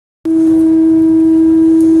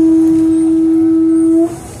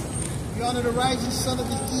son of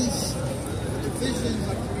the East. The divisions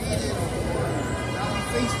are created. Now we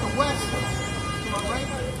face the West. To our right.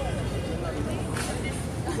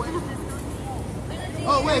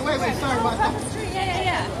 Oh, wait. Sorry about that.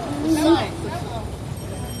 Yeah.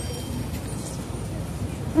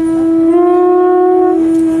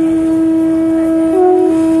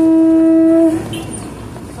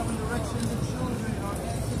 Some directions of children are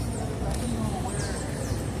ancestors of Taino where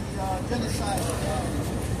the genocide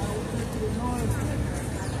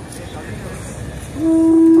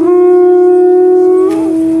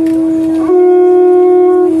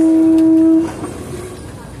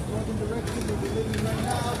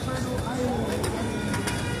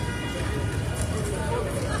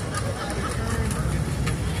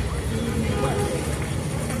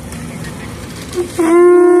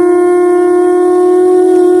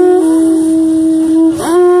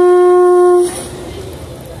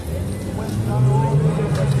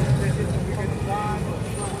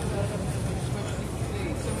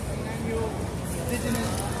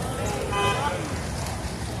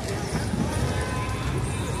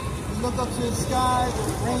look up to the sky, the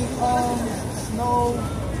rain comes, snow,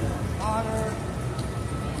 water,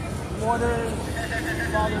 Father,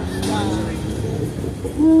 sky.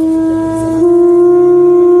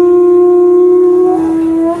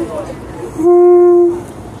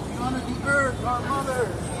 We honor the earth, our mother.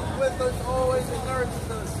 She's with us always and nourishes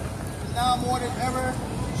us. And now more than ever,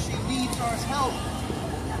 she needs our help.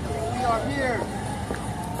 We are here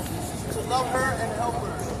to love her and help her.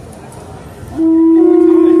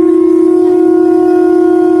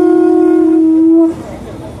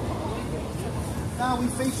 Now we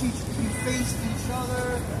face each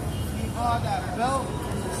other. We are that belt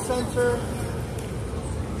in the center.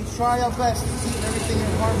 We try our best to keep everything in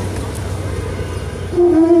harmony.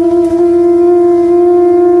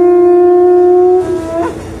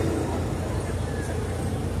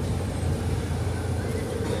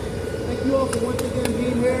 Thank you all for once again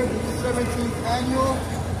being here. This is 17th annual.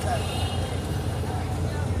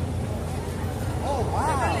 Oh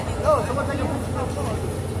wow! Oh, someone take a picture.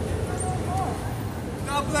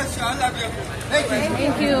 God bless you. I love you. Thank you.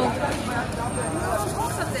 Thank you.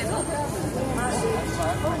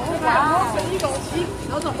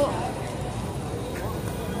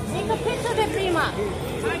 Take a picture de prima.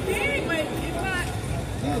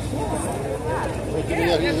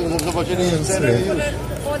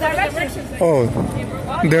 Oh,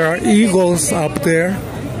 there are eagles up there.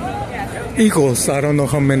 Eagles, I don't know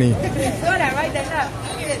how many.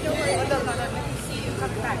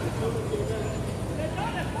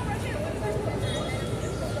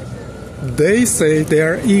 They say they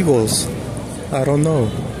are eagles. I don't know.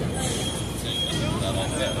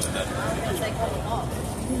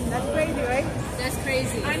 That's crazy, right? That's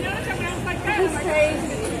crazy. I know something else like that. That's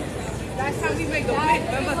crazy. Last time we made the wind.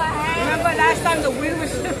 Remember last time the wind was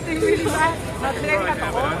shifting really bad?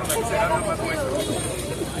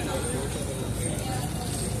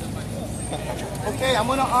 Okay, I'm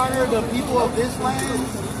going to honor the people of this land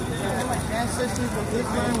and my ancestors of this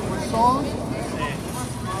land with songs.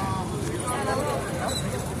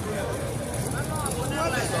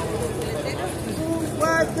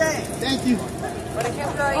 Thank you.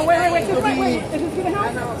 Oh, wait.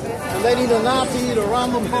 The Lady Lenape, the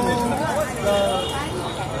Ramapon, the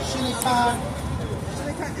Shinikai.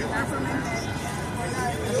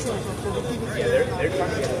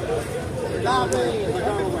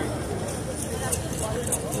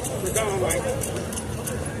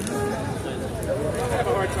 I have a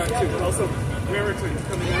hard time too, but also Americans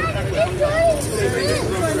coming out of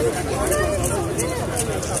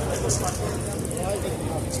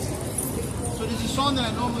So there's a song that I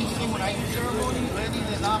normally sing when I do ceremony, Lady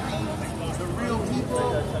Lenape, the real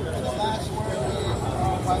people, and the last word is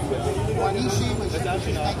Wanishi, which is thank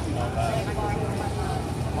you.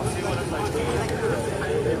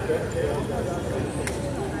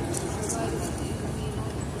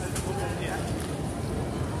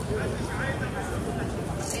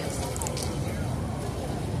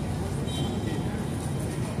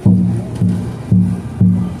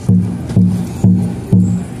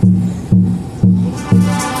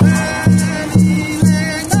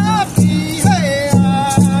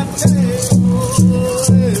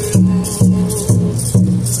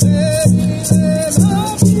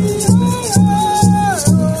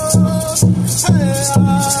 Hey!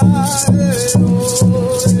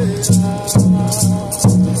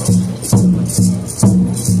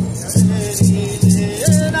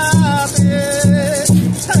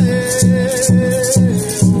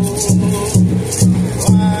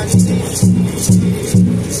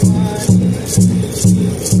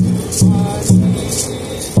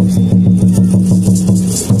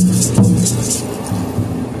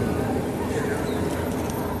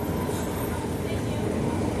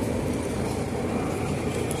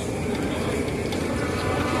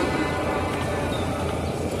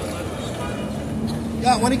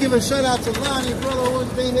 Yeah, I want to give a shout out to Lonnie, brother, who's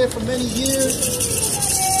been here for many years.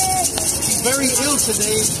 He's very ill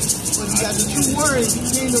today, but he got the true word. He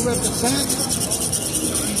came to represent.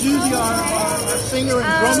 He's usually our singer and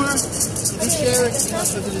drummer. He shared,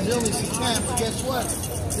 because of his illness, he can't. But guess what?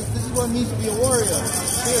 This is what it means to be a warrior.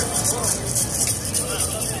 Here.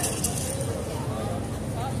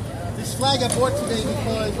 This flag I bought today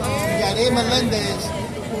because Yare Melendez,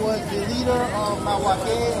 who was the leader of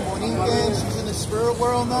Mahuaque and Borinquen, she's in the spirit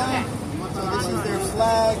world now. So this is their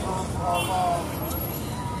flag of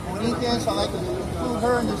Borinquen, so I like to include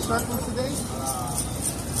her in the circle today.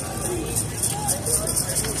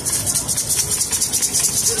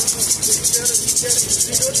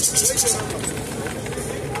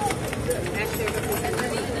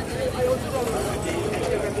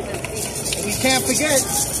 And we can't forget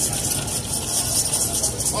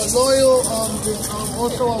our loyal,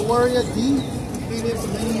 also a warrior, D. He's been here for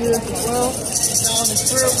many years as well. He's now in the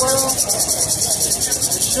spirit world.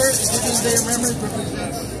 The shirt, Indigenous Day Remembrance,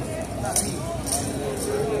 represents not me.